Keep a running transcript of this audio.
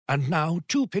And now,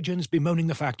 two pigeons bemoaning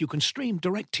the fact you can stream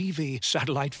DirecTV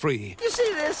satellite-free. You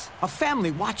see this? A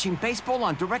family watching baseball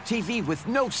on DirecTV with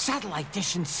no satellite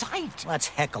dish in sight. Let's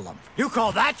heckle them. You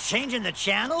call that changing the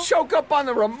channel? Choke up on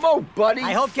the remote, buddy.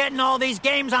 I hope getting all these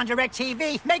games on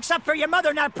DirecTV makes up for your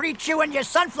mother not pre-chewing your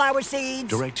sunflower seeds.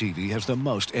 DirecTV has the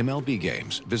most MLB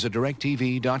games. Visit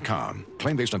DirecTV.com.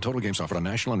 Claim based on total games offered on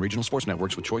national and regional sports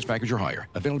networks with choice package or higher.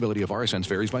 Availability of RSNs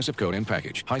varies by zip code and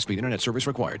package. High-speed internet service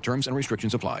required. Terms and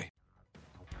restrictions apply.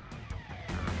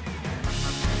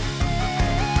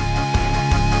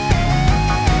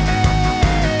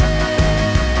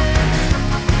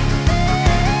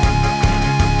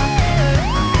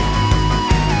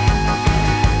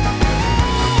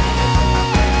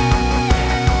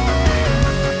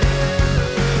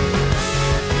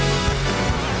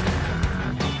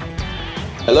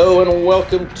 Hello and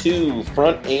welcome to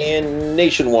Front and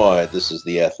Nationwide. This is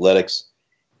the Athletics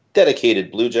Dedicated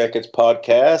Blue Jackets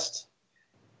podcast.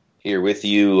 Here with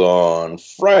you on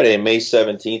Friday, May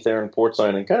 17th, Aaron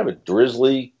Portzline, and kind of a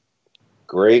drizzly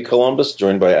gray Columbus,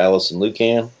 joined by Allison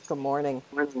Lucan. Good morning.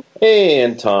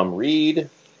 And Tom Reed.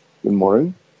 Good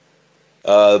morning.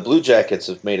 The Blue Jackets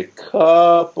have made a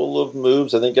couple of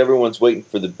moves. I think everyone's waiting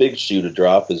for the big shoe to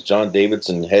drop. Is John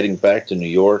Davidson heading back to New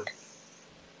York?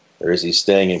 Or is he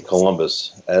staying in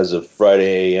Columbus? As of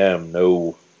Friday a.m.,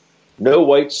 no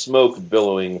white smoke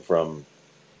billowing from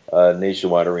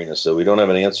Nationwide Arena, so we don't have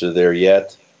an answer there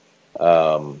yet.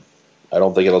 I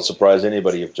don't think it'll surprise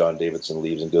anybody if John Davidson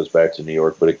leaves and goes back to New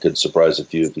York, but it could surprise a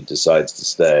few if he decides to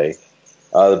stay.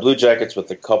 The Blue Jackets with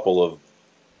a couple of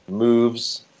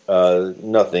moves,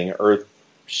 nothing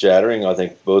earth-shattering. I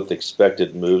think both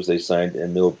expected moves. They signed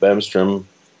Emil Bemstrom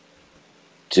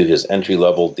to his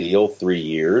entry-level deal, 3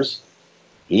 years.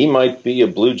 He might be a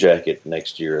Blue Jacket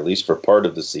next year, at least for part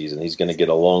of the season. He's going to get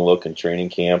a long look in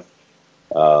training camp.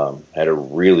 Had a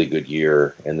really good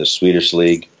year in the Swedish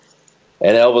League.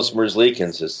 And Elvis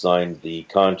Merzlikins has signed the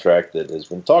contract that has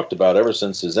been talked about ever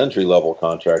since his entry-level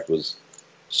contract was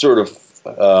sort of,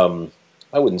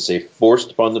 I wouldn't say forced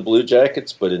upon the Blue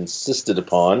Jackets, but insisted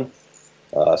upon.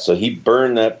 So he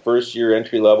burned that first-year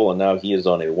entry-level, and now he is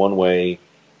on a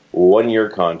one-year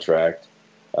contract,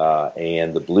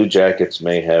 and the Blue Jackets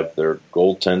may have their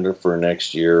goaltender for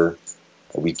next year.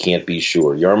 We can't be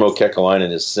sure. Jarmo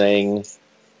Kekalainen is saying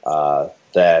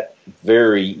that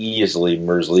very easily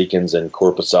Merzlikins and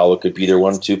Korpisalo could be their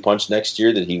 1-2 punch next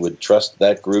year, that he would trust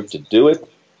that group to do it.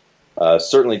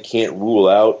 Certainly can't rule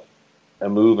out a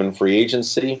move in free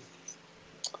agency.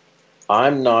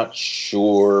 I'm not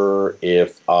sure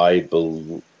if I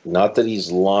believe... Not that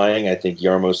he's lying. I think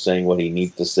Jarmo's saying what he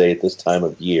needs to say at this time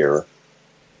of year.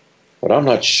 But I'm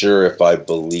not sure if I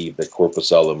believe that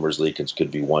Korpisalo and Merzlikins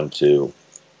could be 1-2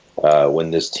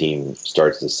 when this team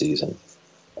starts the season.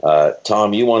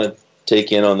 Tom, you want to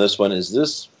take in on this one? Is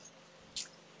this...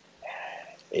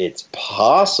 It's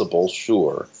possible,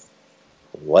 sure.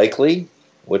 Likely?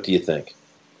 What do you think?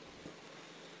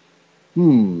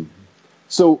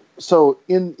 So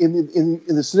in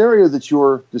the scenario that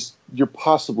you're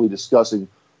possibly discussing,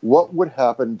 what would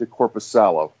happen to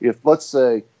Korpisalo if, let's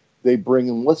say they bring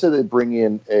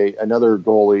in another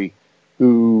goalie,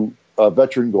 who a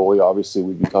veteran goalie? Obviously,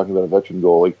 we'd be talking about a veteran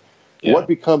goalie. Yeah. What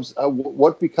becomes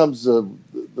the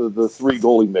three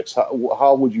goalie mix?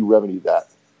 How would you remedy that?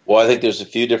 Well, I think there's a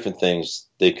few different things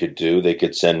they could do. They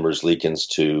could send Merzlikins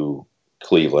to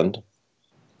Cleveland.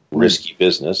 Risky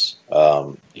business.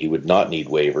 He would not need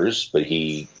waivers, but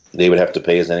they would have to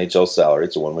pay his NHL salary.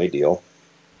 It's a one-way deal.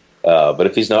 But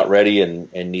if he's not ready and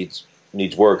needs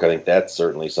work, I think that's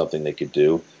certainly something they could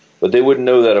do. But they wouldn't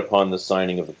know that upon the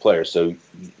signing of the player. So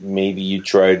maybe you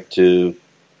tried to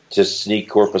sneak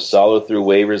Korpisalo through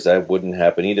waivers. That wouldn't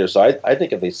happen either. So I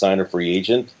think if they sign a free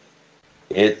agent,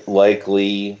 it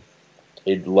likely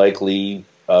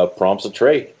prompts a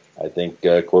trade. I think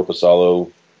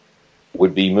Korpisalo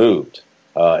would be moved.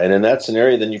 And in that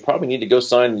scenario, then you probably need to go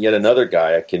sign yet another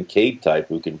guy, a Kincaid type,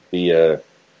 who can be an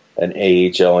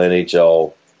AHL,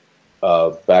 NHL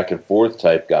back and forth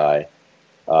type guy,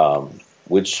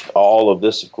 which all of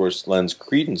this, of course, lends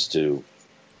credence to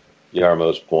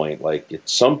Jarmo's point. Like, at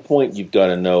some point, you've got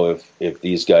to know if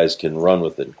these guys can run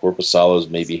with it. Korpisalo's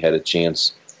maybe had a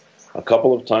chance a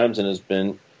couple of times and has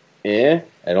been, I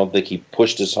don't think he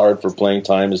pushed as hard for playing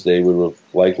time as they would have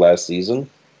liked last season.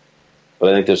 But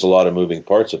I think there's a lot of moving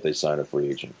parts if they sign a free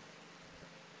agent.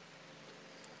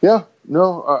 Yeah,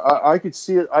 no, I could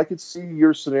see it. I could see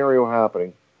your scenario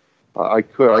happening. I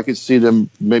could see them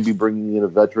maybe bringing in a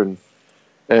veteran,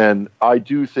 and I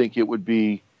do think it would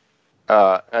be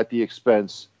at the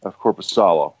expense of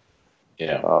Korpisalo.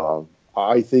 Yeah,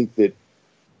 I think that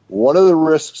one of the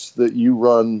risks that you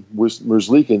run with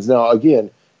Merzlikins, now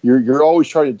again, you're always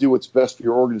trying to do what's best for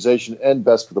your organization and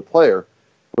best for the player.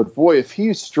 But boy, if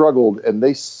he struggled and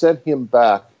they sent him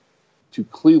back to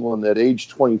Cleveland at age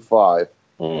 25,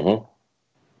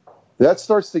 that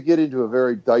starts to get into a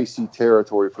very dicey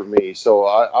territory for me. So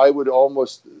I would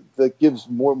almost, that gives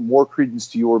more credence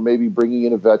to your maybe bringing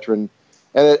in a veteran,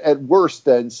 and at worst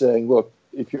then saying, look,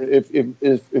 if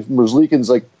Merzlikins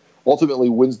like ultimately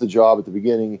wins the job at the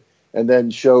beginning and then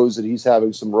shows that he's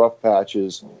having some rough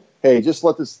patches, hey, just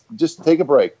take a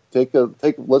break,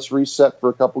 let's reset for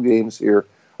a couple games here.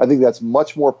 I think that's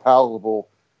much more palatable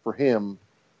for him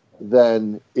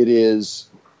than it is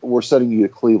we're sending you to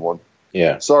Cleveland.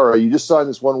 Yeah. Sorry, you just signed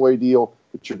this one-way deal,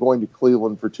 but you're going to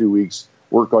Cleveland for 2 weeks.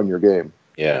 Work on your game.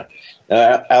 Yeah.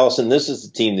 Allison, this is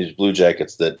the team, these Blue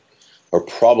Jackets, that are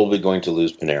probably going to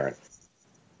lose Panarin.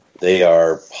 They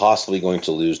are possibly going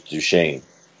to lose Duchesne.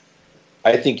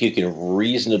 I think you can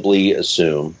reasonably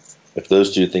assume, if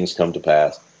those two things come to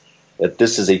pass, that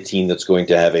this is a team that's going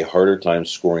to have a harder time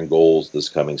scoring goals this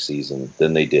coming season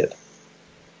than they did.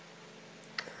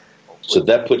 So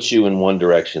that puts you in one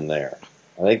direction there.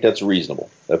 I think that's reasonable.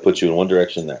 That puts you in one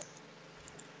direction there.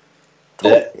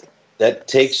 That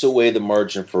takes away the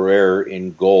margin for error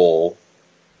in goal.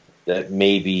 That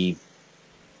maybe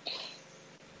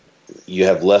you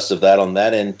have less of that on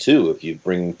that end too. If you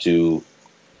bring two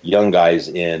young guys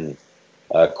in,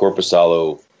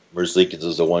 Korpisalo, Merzlikins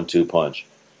is a 1-2 punch.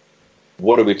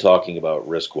 What are we talking about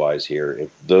risk-wise here if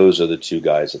those are the two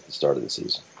guys at the start of the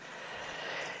season?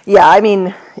 Yeah, I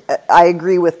mean, I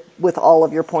agree with all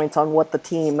of your points on what the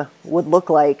team would look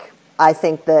like. I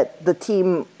think that the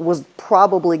team is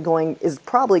probably going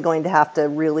to have to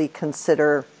really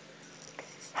consider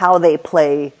how they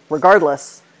play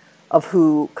regardless of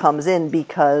who comes in,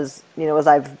 because, as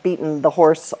I've beaten the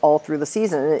horse all through the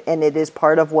season, and it is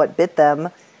part of what bit them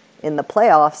in the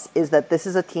playoffs, is that this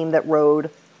is a team that rode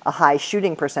a high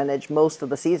shooting percentage most of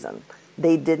the season.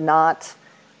 They did not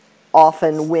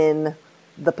often win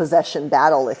the possession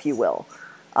battle, if you will.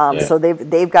 So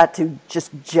they've got to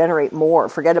just generate more.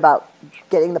 Forget about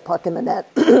getting the puck in the net.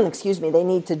 Excuse me. They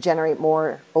need to generate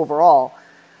more overall.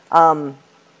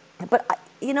 But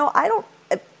I don't.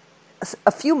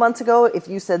 A few months ago, if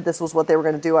you said this was what they were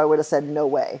going to do, I would have said no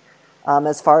way.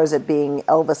 As far as it being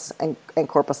Elvis and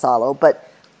Korpisalo, but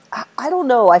I don't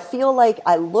know. I feel like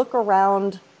I look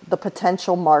around the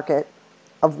potential market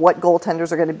of what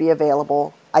goaltenders are going to be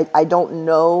available. I don't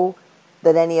know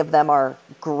that any of them are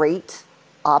great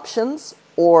options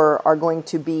or are going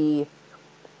to be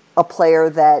a player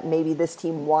that maybe this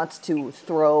team wants to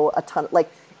throw a ton.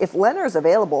 Like, if Leonard's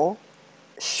available,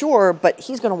 sure, but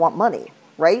he's going to want money,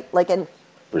 right?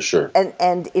 For sure.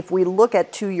 And if we look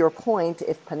at, to your point,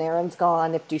 if Panarin's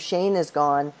gone, if Duchesne is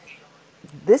gone,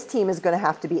 this team is going to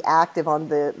have to be active on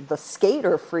the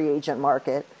skater free agent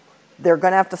market. They're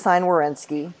going to have to sign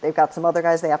Werenski. They've got some other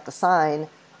guys they have to sign.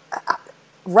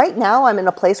 Right now, I'm in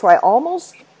a place where I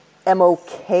almost am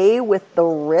okay with the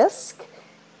risk,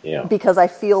 because I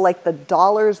feel like the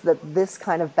dollars that this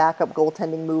kind of backup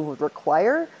goaltending move would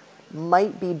require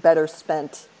might be better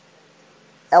spent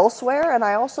elsewhere. And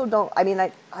I also don't,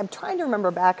 I'm trying to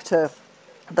remember back to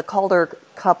the Calder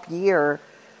Cup year,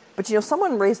 but,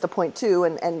 someone raised a point too,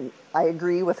 and I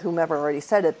agree with whomever already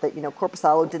said it, that,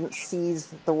 Korpisalo didn't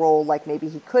seize the role like maybe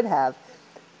he could have,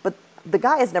 but the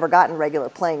guy has never gotten regular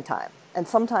playing time. And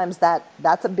sometimes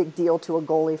that's a big deal to a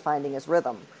goalie finding his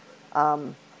rhythm.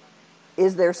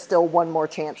 Is there still one more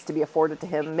chance to be afforded to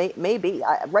him? Maybe.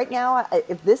 Right now,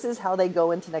 if this is how they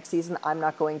go into next season, I'm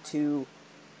not going to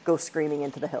go screaming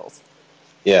into the hills.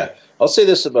 Yeah. I'll say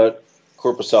this about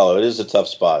Korpisalo. It is a tough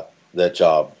spot, that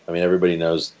job. Everybody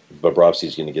knows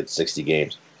Bobrovsky's going to get 60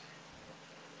 games.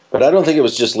 But I don't think it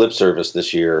was just lip service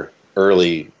this year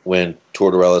early when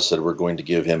Tortorella said we're going to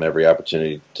give him every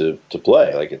opportunity to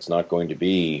play. Like, it's not going to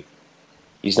be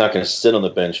 – he's not going to sit on the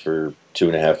bench for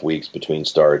 2.5 weeks between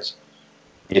starts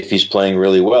if he's playing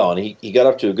really well. And he got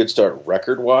off to a good start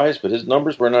record-wise, but his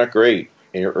numbers were not great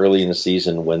early in the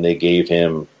season when they gave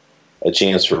him a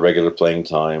chance for regular playing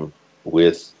time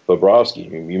with Bobrovsky.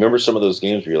 You remember some of those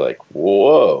games where you're like,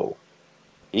 whoa,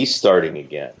 he's starting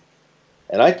again.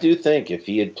 And I do think if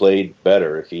he had played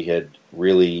better, if he had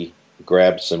really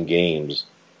grabbed some games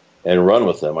and run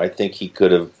with them, I think he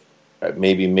could have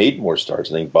maybe made more starts.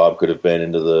 I think Bob could have been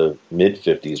into the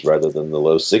mid-50s rather than the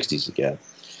low 60s again.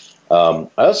 I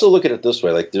also look at it this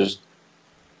way, like there's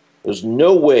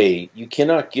no way, you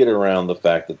cannot get around the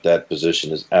fact that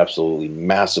position is absolutely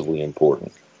massively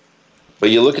important.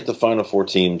 But you look at the Final Four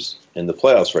teams in the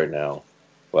playoffs right now,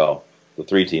 well, the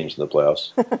 3 teams in the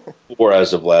playoffs, 4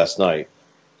 as of last night.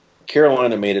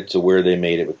 Carolina made it to where they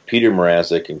made it with Peter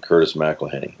Mrazek and Curtis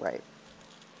McElhinney. Right.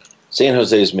 San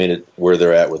Jose's made it where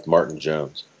they're at with Martin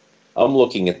Jones. I'm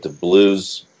looking at the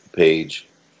Blues page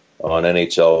on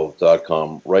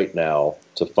NHL.com right now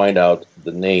to find out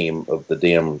the name of the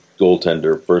damn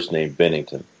goaltender, first name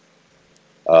Bennington.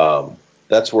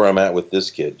 That's where I'm at with this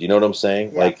kid. You know what I'm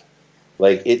saying? Yeah.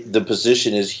 The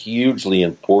position is hugely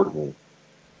important,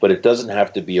 but it doesn't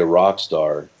have to be a rock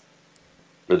star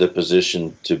for the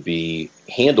position to be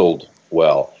handled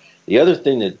well. The other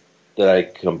thing that I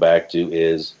come back to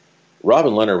is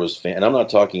Robin Leonard was and I'm not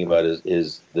talking about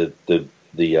the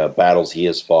battles he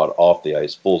has fought off the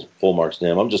ice, full marks to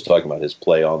him. I'm just talking about his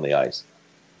play on the ice.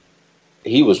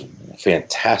 He was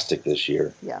fantastic this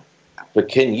year. Yeah. But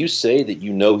can you say that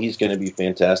you know he's going to be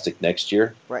fantastic next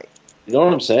year? Right. You know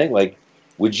what I'm saying? Like,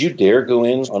 would you dare go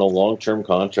in on a long-term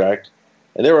contract?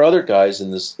 And there were other guys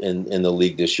in the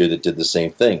league this year that did the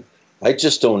same thing. I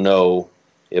just don't know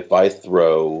if I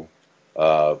throw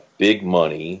big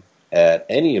money at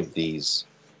any of these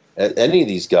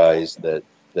guys that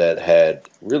had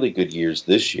really good years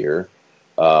this year.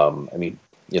 Thomas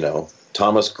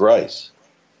Greiss,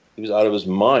 he was out of his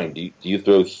mind. Do you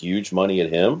throw huge money at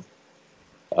him?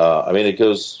 It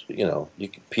goes,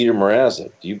 Peter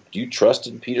Mrazek. Do you trust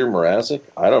in Peter Mrazek?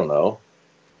 I don't know.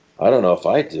 I don't know if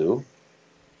I do,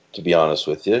 to be honest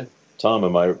with you. Tom,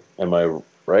 am I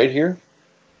right here?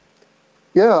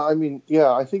 Yeah,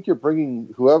 I think you're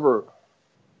bringing whoever.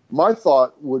 My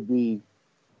thought would be,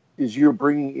 is you're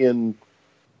bringing in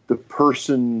the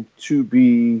person to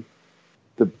be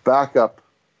the backup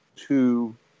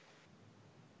to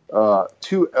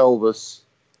Elvis,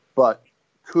 but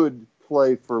could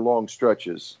play for long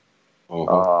stretches.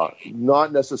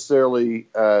 Not necessarily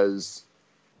as,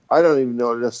 I don't even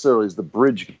know necessarily as the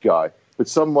bridge guy, but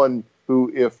someone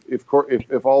who,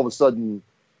 if all of a sudden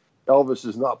Elvis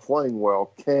is not playing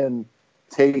well, can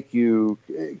carry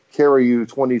you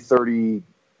 20, 30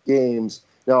 games.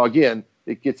 Now, again,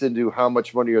 it gets into how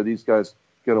much money are these guys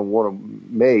going to want to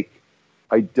make.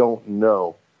 I don't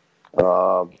know.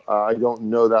 I don't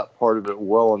know that part of it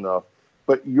well enough.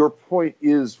 But your point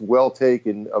is well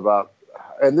taken about,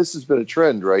 and this has been a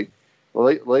trend, right,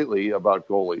 lately about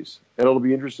goalies. And it'll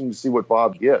be interesting to see what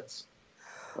Bob gets.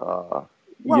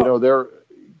 They're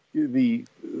the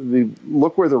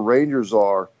look where the Rangers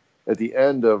are at the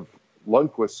end of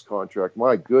Lundqvist's contract.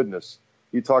 My goodness,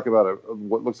 you talk about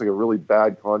what looks like a really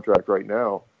bad contract right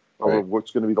now, over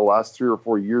what's going to be the last 3 or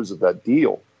 4 years of that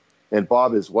deal. And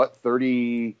Bob is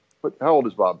 30? How old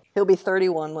is Bob? He'll be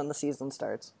 31 when the season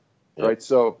starts. Right,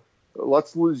 so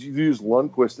let's use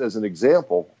Lundqvist as an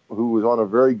example, who was on a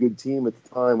very good team at the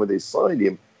time when they signed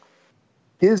him.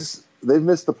 They've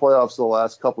missed the playoffs the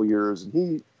last couple years,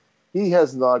 and he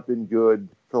has not been good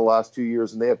for the last 2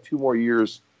 years, and they have 2 more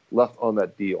years left on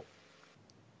that deal.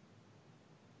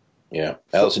 Yeah.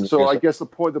 So I guess the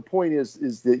point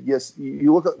is that, yes,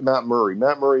 you look at Matt Murray.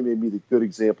 Matt Murray may be the good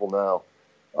example now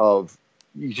of,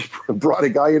 you just brought a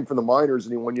guy in from the minors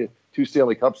and he won you 2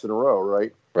 Stanley Cups in a row,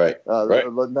 right? Right. Now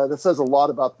that says a lot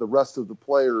about the rest of the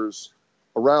players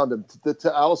around him.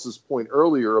 To Alice's point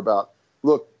earlier about,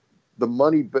 look, the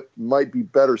money might be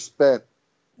better spent,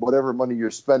 whatever money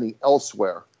you're spending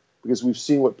elsewhere, because we've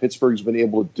seen what Pittsburgh's been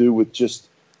able to do with just,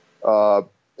 and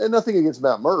nothing against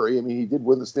Matt Murray. I mean, he did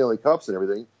win the Stanley Cups and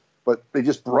everything, but they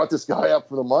just brought this guy up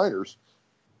from the minors,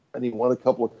 and he won a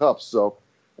couple of cups. So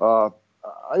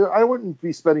I wouldn't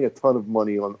be spending a ton of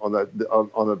money on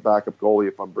a backup goalie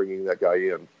if I'm bringing that guy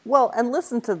in. Well, and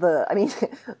let's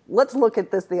look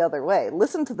at this the other way.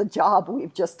 Listen to the job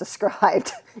we've just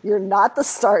described. You're not the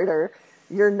starter.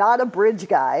 You're not a bridge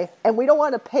guy, and we don't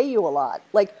want to pay you a lot.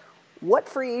 Like, what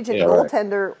free agent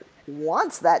goaltender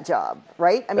wants that job,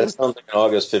 right? I mean, that sounds like an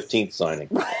August 15th signing.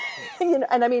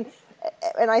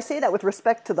 And I say that with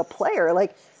respect to the player.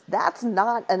 Like, that's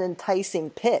not an enticing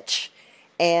pitch.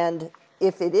 And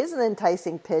if it is an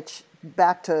enticing pitch,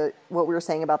 back to what we were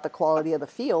saying about the quality of the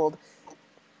field,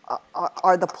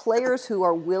 are the players who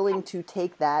are willing to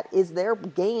take that, is their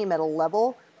game at a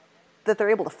level that they're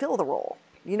able to fill the role?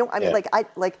 You know,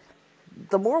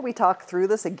 the more we talk through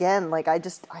this again, I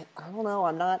don't know,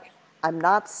 I'm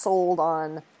not sold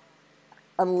on,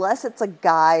 unless it's a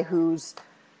guy who's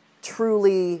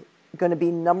truly going to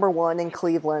be number one in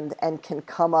Cleveland and can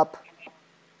come up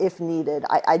if needed.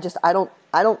 I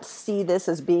don't see this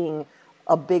as being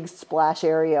a big splash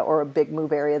area or a big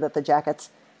move area that the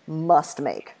Jackets must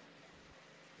make.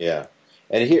 Yeah.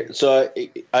 And here, so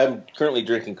I'm currently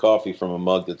drinking coffee from a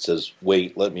mug that says,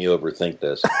 "Wait, let me overthink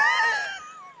this."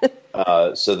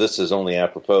 So this is only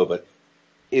apropos, but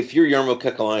if you're Jarmo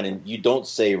Kekalainen, you don't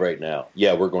say right now,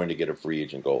 yeah, we're going to get a free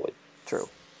agent goalie. True.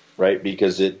 Right?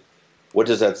 Because what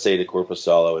does that say to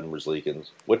Korpisalo and Merzlikins?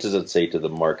 What does it say to the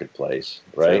marketplace?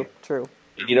 Right? True.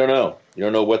 You don't know. You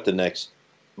don't know what the next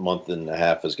month and a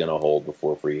half is going to hold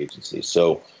before free agency.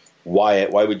 So why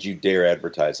would you dare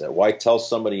advertise that? Why tell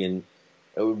somebody in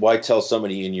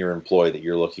your employ that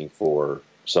you're looking for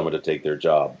someone to take their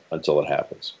job until it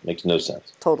happens? Makes no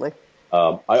sense. Totally.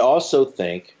 I also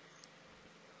think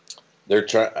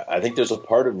I think there's a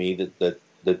part of me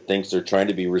that thinks they're trying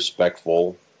to be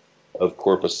respectful of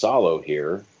Korpisalo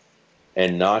here,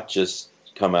 and not just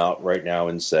come out right now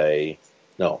and say,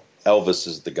 no, Elvis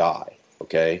is the guy.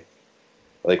 Okay,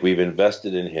 like we've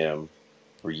invested in him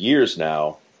for years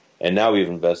now, and now we've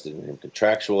invested in him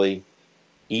contractually.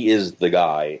 He is the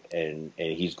guy, and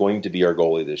he's going to be our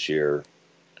goalie this year.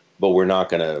 But we're not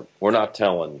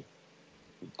telling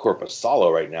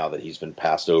Korpisalo right now that he's been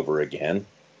passed over again.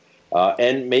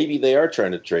 And maybe they are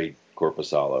trying to trade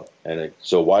Korpisalo. And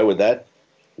so why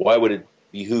would it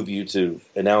behoove you to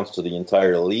announce to the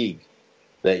entire league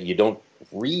that you don't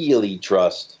really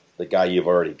trust the guy you've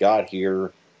already got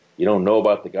here? You don't know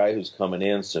about the guy who's coming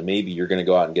in, so maybe you're going to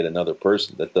go out and get another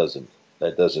person. That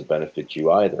doesn't benefit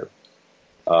you either.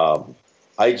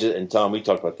 And Tom, we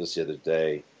talked about this the other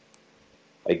day.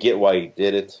 I get why he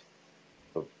did it,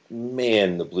 but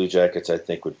man, the Blue Jackets, I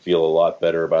think, would feel a lot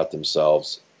better about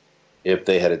themselves if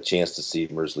they had a chance to see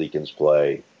Merzlikins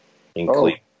play in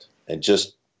Cleveland and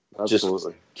just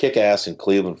kick ass in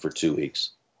Cleveland for 2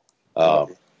 weeks.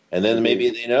 And then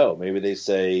maybe they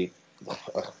say,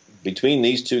 between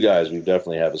these two guys, we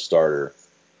definitely have a starter.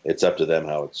 It's up to them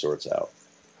how it sorts out.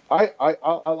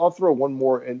 I'll throw one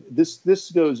more, and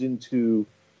this goes into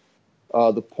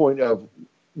the point of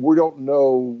we don't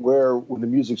know when the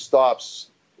music stops,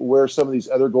 where some of these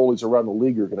other goalies around the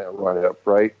league are going to run up,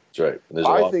 right? That's right.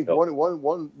 I think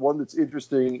one that's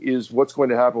interesting is what's going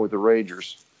to happen with the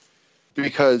Rangers,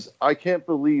 because I can't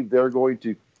believe they're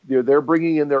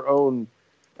bringing in their own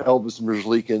Elvis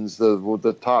Merzlikins,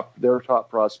 their top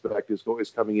prospect is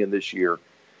coming in this year,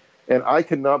 and I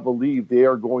cannot believe they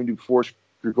are going to force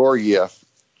Georgiev,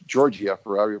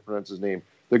 or however you pronounce his name,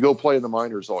 to go play in the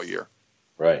minors all year.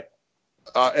 Right.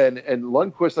 And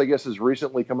Lundqvist, I guess, has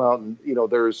recently come out, and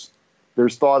there's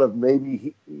thought of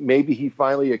maybe he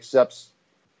finally accepts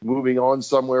moving on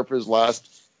somewhere for his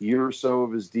last year or so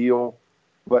of his deal.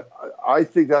 But I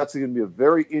think that's going to be a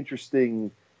very interesting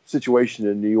situation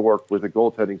in New York with a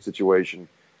goaltending situation.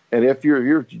 And if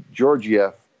you're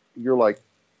Georgiev, you're like,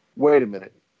 wait a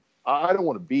minute, I don't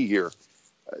want to be here.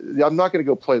 I'm not going to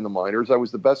go play in the minors. I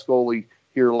was the best goalie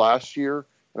here last year,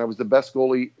 and I was the best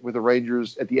goalie with the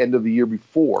Rangers at the end of the year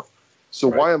before. So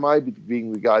why am I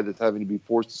being the guy that's having to be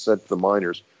forced to send to the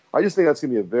minors? I just think that's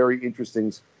going to be a very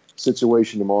interesting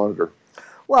situation to monitor.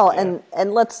 Well,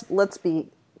 and let's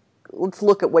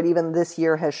look at what even this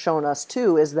year has shown us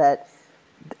too, is that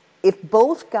if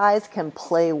both guys can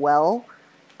play well,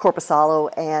 Korpisalo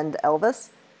and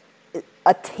Elvis,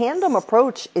 a tandem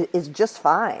approach is just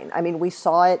fine. I mean, we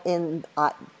saw it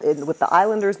with the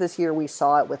Islanders this year. We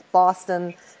saw it with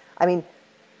Boston. I mean,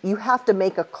 you have to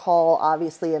make a call,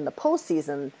 obviously, in the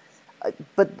postseason,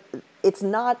 but it's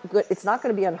not good. It's not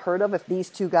going to be unheard of if these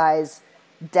two guys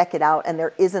deck it out and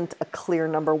there isn't a clear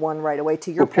number one right away.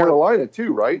 To your point, Carolina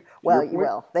too, right?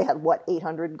 Well, they had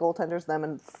 800 goaltenders, them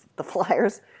and the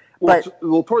Flyers. Well,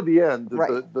 toward the end,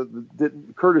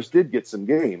 Curtis did get some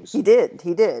games. He did,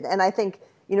 and I think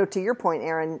to your point,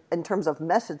 Aaron, in terms of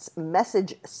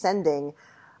message sending,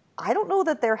 I don't know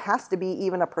that there has to be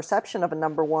even a perception of a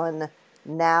number one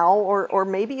now, or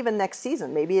maybe even next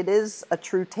season. Maybe it is a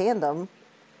true tandem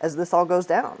as this all goes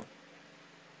down.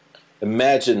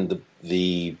 Imagine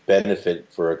the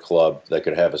benefit for a club that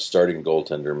could have a starting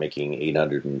goaltender making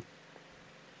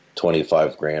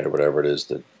 $825,000 or whatever it is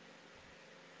that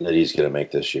he's going to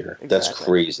make this year. Exactly. That's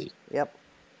crazy. Yep.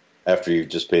 After you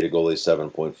just paid a goalie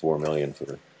 $7.4 million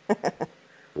for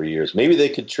 3 years, maybe they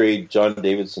could trade John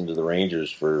Davidson to the Rangers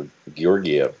for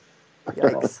Georgiev.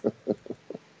 Yikes.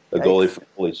 A goalie for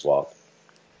goalie swap.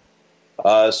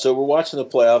 So we're watching the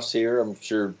playoffs here. I'm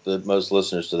sure that most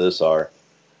listeners to this are.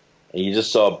 And you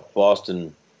just saw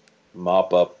Boston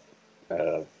mop up,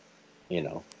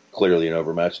 clearly an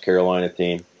overmatched Carolina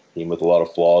team with a lot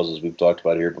of flaws, as we've talked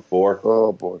about here before.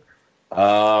 Oh boy!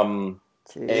 And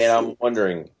I'm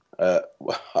wondering,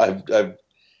 I've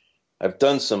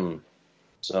done some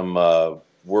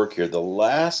work here. The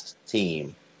last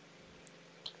team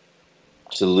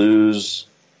to lose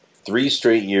 3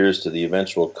 straight years to the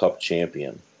eventual Cup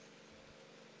champion.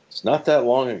 It's not that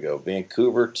long ago.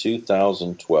 Vancouver,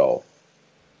 2012.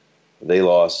 They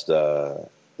lost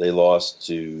They lost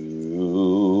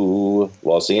to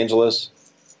Los Angeles,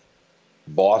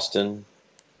 Boston,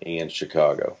 and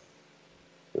Chicago,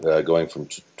 going from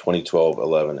 2012,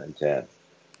 11, and 10.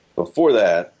 Before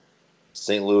that,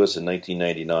 St. Louis in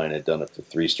 1999 had done it for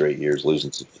 3 straight years,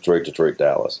 losing to Detroit,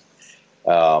 Dallas.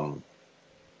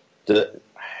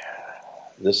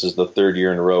 This is the 3rd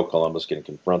year in a row Columbus can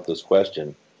confront this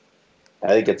question. I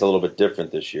think it's a little bit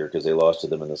different this year because they lost to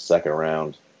them in the second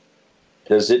round.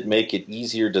 Does it make it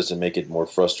easier? Does it make it more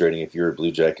frustrating if you're a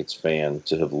Blue Jackets fan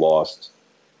to have lost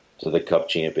to the Cup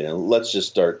champion? And let's just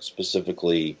start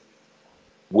specifically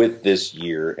with this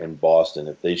year in Boston.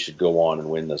 If they should go on and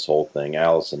win this whole thing,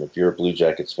 Allison, if you're a Blue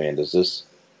Jackets fan, is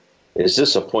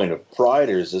this a point of pride,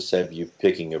 or does this have you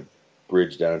picking a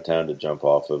bridge downtown to jump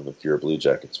off of if you're a Blue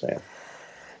Jackets fan?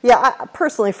 Yeah,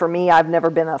 personally, for me, I've never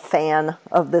been a fan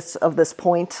of this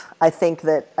point. I think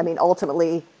that,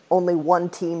 ultimately, only one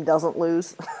team doesn't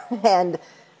lose, and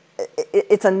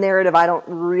it's a narrative I don't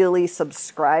really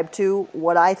subscribe to.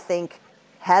 What I think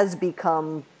has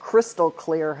become crystal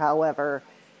clear, however,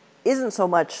 isn't so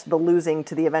much the losing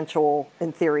to the eventual,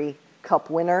 in theory,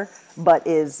 Cup winner, but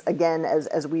is, again,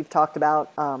 as we've talked about,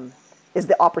 is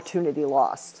the opportunity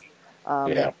lost.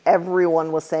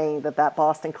 Everyone was saying that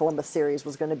Boston-Columbus series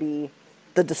was going to be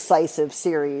the decisive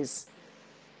series.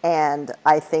 And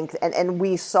I think, and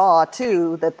we saw,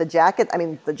 too, that the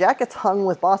Jackets hung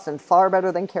with Boston far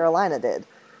better than Carolina did.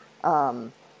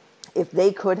 If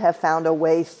they could have found a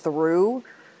way through,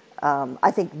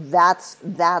 I think that's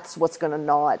what's going to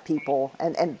gnaw at people.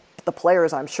 And the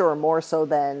players, I'm sure, more so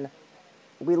than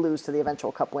we lose to the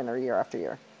eventual Cup winner year after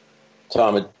year.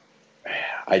 Tom,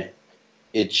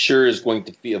 it sure is going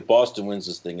to feel, if Boston wins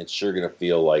this thing, it's sure going to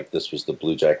feel like this was the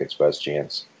Blue Jackets' best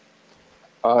chance.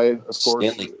 Of course,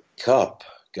 Stanley Cup.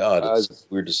 God, it's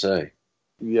weird to say.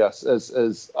 Yes,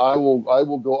 as I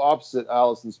will go opposite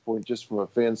Allison's point, just from a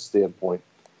fan standpoint.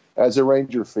 As a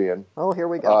Ranger fan, oh, here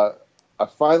we go. I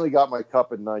finally got my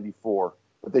cup in '94,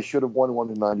 but they should have won one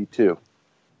in '92.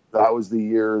 That was the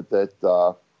year that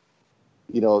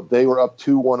they were up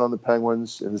 2-1 on the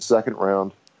Penguins in the second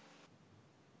round.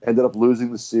 Ended up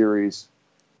losing the series,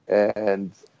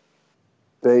 and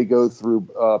they go through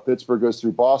Pittsburgh goes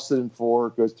through Boston in 4,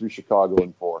 goes through Chicago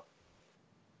in 4,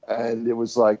 and it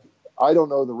was like, I don't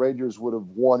know, the Rangers would have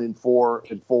won in 4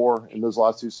 in those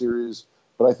last 2 series,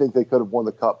 but I think they could have won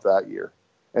the Cup that year,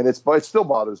 and it still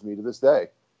bothers me to this day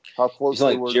how close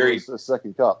they were to the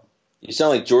second Cup. You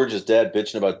sound like George's dad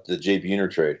bitching about the Jay Buhner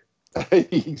trade.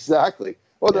 Exactly.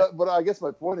 Well, yeah. But I guess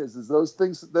my point is those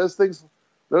things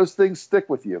stick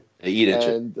with you. They eat at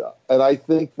you. And I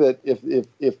think that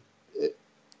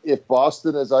if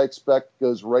Boston, as I expect,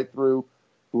 goes right through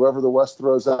whoever the West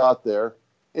throws out there,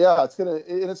 yeah, it's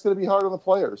gonna be hard on the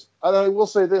players. I will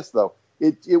say this though,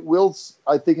 it will,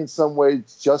 I think, in some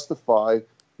ways justify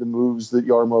the moves that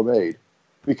Yarmo made,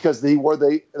 because they're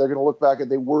going to look back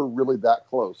and they were really that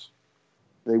close.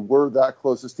 They were that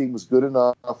close. This team was good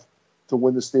enough to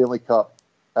win the Stanley Cup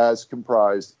as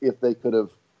comprised if they could have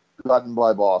gotten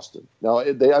by Boston. Now,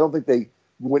 I don't think they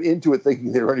went into it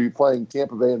thinking they were going to be playing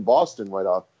Tampa Bay and Boston right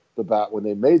off the bat when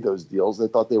they made those deals. They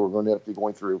thought they were going to have to be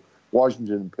going through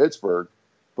Washington and Pittsburgh.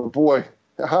 But boy,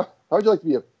 how would you like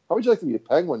to be a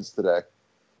Penguins today?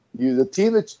 The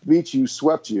team that beat you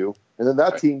swept you, and then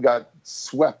that team got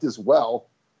swept as well.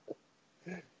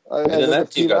 And then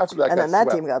that team got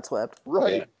swept.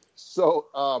 Right. Yeah. So,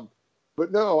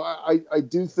 but no, I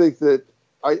do think that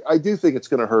I do think it's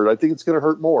going to hurt. I think it's going to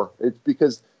hurt more. It's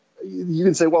because you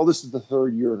can say, well, this is the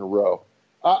 3rd year in a row.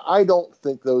 I don't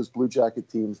think those Blue Jacket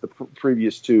teams, the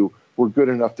previous 2, were good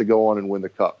enough to go on and win the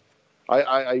Cup.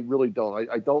 I really don't.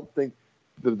 I don't think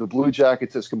the Blue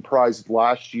Jackets, as comprised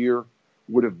last year,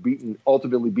 would have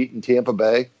ultimately beaten Tampa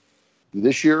Bay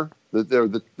this year,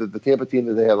 the Tampa team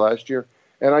that they had last year.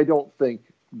 And I don't think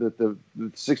that the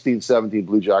 16-17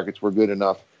 Blue Jackets were good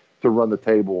enough to run the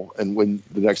table and win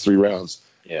the next 3 rounds,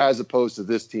 as opposed to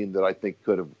this team that I think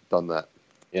could have done that.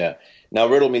 Yeah. Now,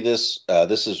 riddle me this.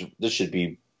 This should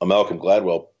be a Malcolm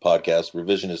Gladwell podcast,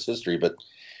 revisionist history, but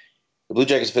the Blue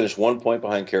Jackets finished 1 point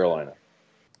behind Carolina.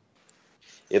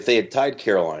 If they had tied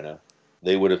Carolina,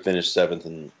 they would have finished 7th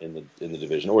in the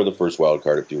division, or the first wild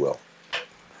card, if you will.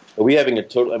 Are we having a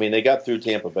total? I mean, they got through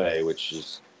Tampa Bay, which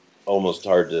is almost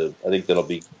hard to. I think that'll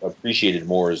be appreciated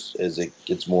more as it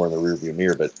gets more in the rearview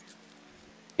mirror. But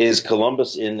is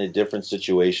Columbus in a different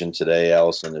situation today,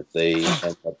 Allison, if they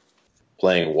end up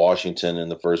playing Washington in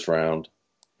the first round,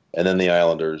 and then the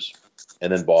Islanders,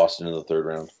 and then Boston in the 3rd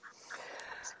round?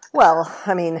 Well,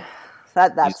 I mean,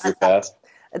 that's your path.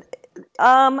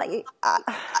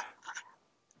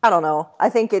 I don't know. I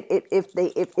think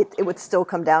it would still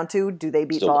come down to, do they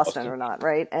beat Still Boston Boston. or not,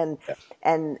 right? And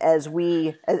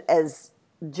as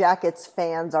Jackets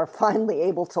fans are finally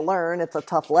able to learn, it's a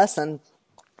tough lesson.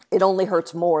 It only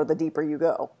hurts more the deeper you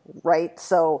go, right?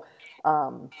 So,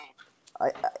 and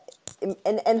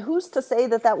who's to say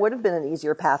that would have been an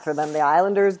easier path for them? The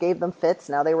Islanders gave them fits.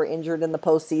 Now they were injured in the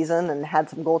postseason and had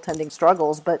some goaltending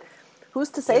struggles, but who's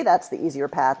to say that's the easier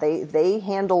path? They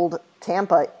handled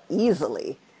Tampa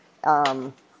easily.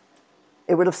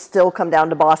 It would have still come down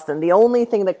to Boston. The only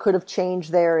thing that could have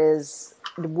changed there is,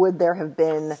 would there have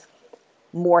been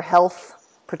more health,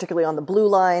 particularly on the blue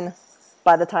line,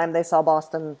 by the time they saw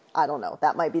Boston? I don't know.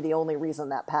 That might be the only reason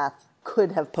that path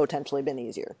could have potentially been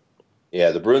easier. Yeah,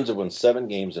 the Bruins have won 7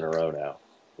 games in a row now,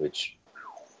 which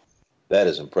that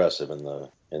is impressive in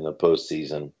the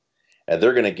postseason. And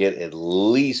they're going to get at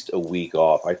least a week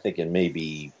off. I think in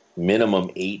maybe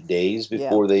minimum 8 days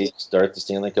before they start the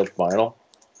Stanley Cup final.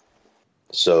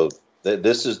 So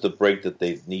this is the break that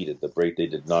they've needed, the break they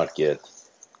did not get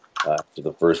after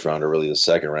the first round or really the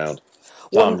second round.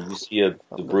 Tom, did you see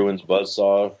the Bruins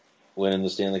buzzsaw winning the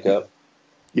Stanley Cup?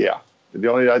 Yeah.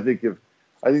 I think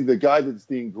the guy that's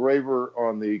the engraver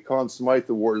on the Conn Smythe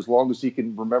Award, as long as he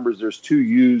can remembers there's 2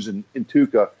 U's in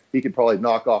Tuca, he could probably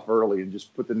knock off early and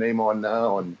just put the name on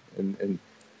now and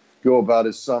go about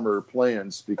his summer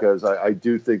plans, because I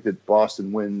do think that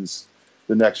Boston wins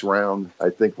the next round. I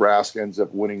think Rask ends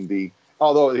up winning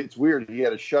although it's weird, he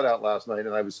had a shutout last night,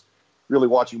 and I was really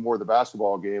watching more of the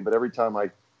basketball game, but every time I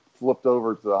flipped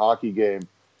over to the hockey game,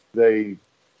 they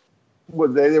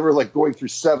were like going through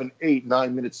 7, 8,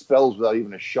 9 minute spells without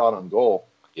even a shot on goal.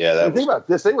 Yeah, think about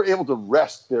this. They were able to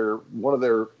rest one of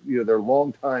their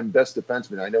longtime best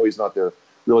defensemen. I know he's not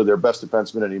really their best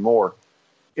defenseman anymore,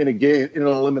 in an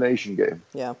elimination game.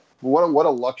 Yeah. What a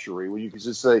luxury when you can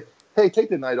just say, hey, take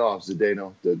the night off,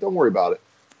 Zdeno. Don't worry about it.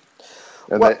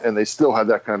 And they still have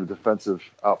that kind of defensive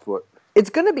output. It's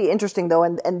going to be interesting, though,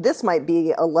 and this might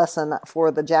be a lesson for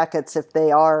the Jackets if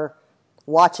they are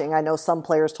watching. I know some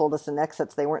players told us in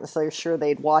exits they weren't necessarily sure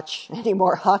they'd watch any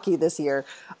more hockey this year,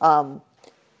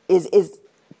 is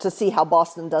to see how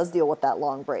Boston does deal with that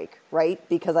long break, right?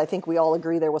 Because I think we all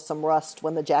agree there was some rust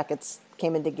when the Jackets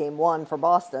came into Game 1 for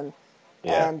Boston.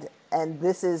 Yeah. And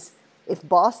this is, if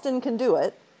Boston can do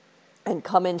it and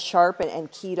come in sharp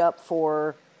and keyed up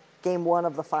for Game 1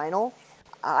 of the final,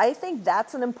 I think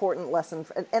that's an important lesson.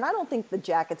 And I don't think the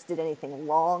Jackets did anything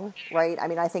wrong, right? I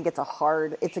mean, I think it's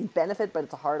a benefit, but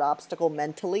it's a hard obstacle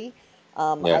mentally.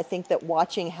 I think that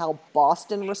watching how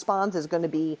Boston responds is going to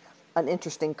be an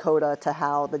interesting coda to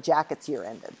how the Jackets' year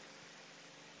ended.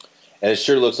 And it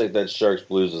sure looks like that Sharks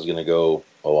Blues is going to go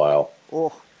a while.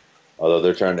 Oh. Although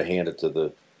they're trying to hand it to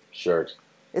the Sharks.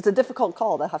 It's a difficult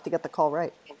call. They'll have to get the call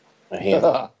right. A hand it to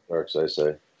the Sharks, I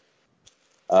say.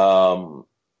 All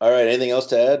right, anything else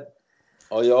to add,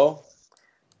 all y'all?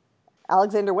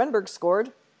 Alexander Wenberg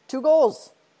scored 2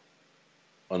 goals.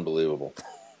 Unbelievable.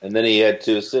 And then he had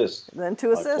 2 assists. And then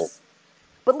 2 assists.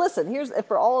 But listen, here's,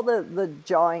 for all the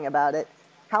jawing about it,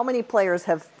 how many players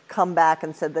have come back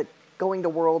and said that going to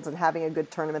Worlds and having a good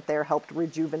tournament there helped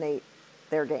rejuvenate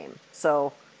their game?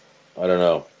 So I don't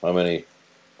know. How many?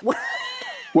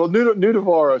 Well,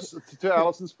 Nudavara, to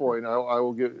Allison's point, I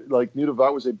will give,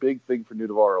 Nudavara was a big thing for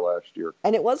Nudavara last year.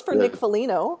 And it was for Nick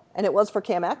Foligno, and it was for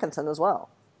Cam Atkinson as well.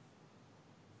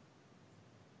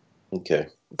 Okay.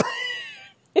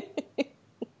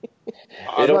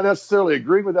 I'm not necessarily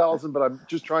agreeing with Allison, but I'm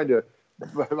trying to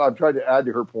add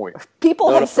to her point.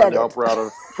 People have said it. Help her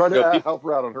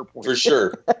out on her point. For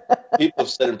sure. People have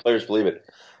said it and players believe it.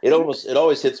 It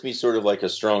always hits me sort of like a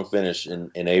strong finish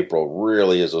in April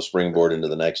really is a springboard into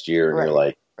the next year. And you're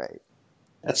like,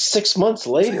 that's 6 months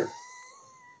later.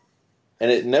 And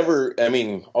it never, I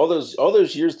mean, all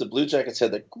those years the Blue Jackets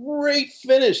had that great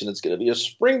finish and it's going to be a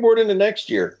springboard into next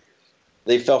year.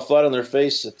 They fell flat on their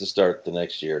face at the start the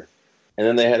next year. And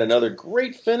then they had another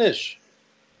great finish.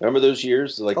 Remember those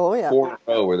years? 4 in a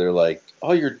row where they're like,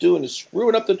 all you're doing is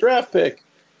screwing up the draft pick.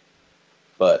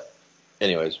 But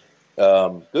anyways,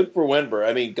 good for Wenberg.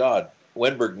 I mean, God,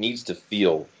 Wenberg needs to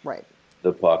feel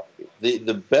the puck.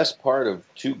 The best part of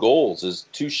 2 goals is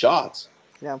 2 shots.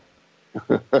 Yeah.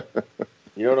 You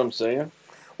know what I'm saying?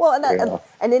 Well,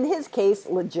 and in his case,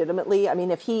 legitimately, I mean,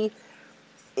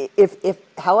 if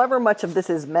however much of this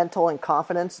is mental and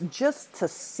confidence, just to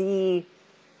see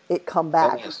it come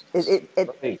back,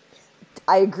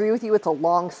 I agree with you. It's a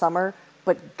long summer,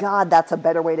 but God, that's a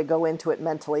better way to go into it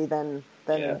mentally than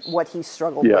what he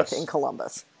struggled with in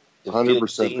Columbus.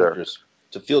 100% there.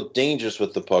 To feel dangerous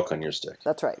with the puck on your stick.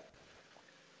 That's right.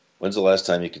 When's the last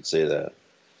time you could say that?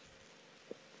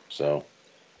 So,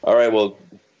 All right, well,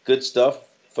 good stuff,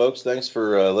 folks. Thanks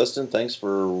for listening. Thanks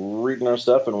for reading our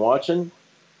stuff and watching.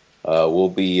 We'll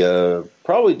be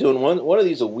probably doing one of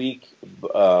these a week,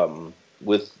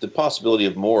 with the possibility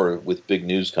of more with big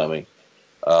news coming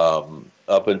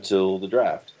up until the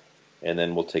draft, and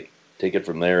then we'll take it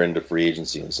from there into free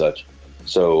agency and such.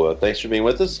 So thanks for being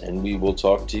with us, and we will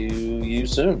talk to you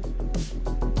soon.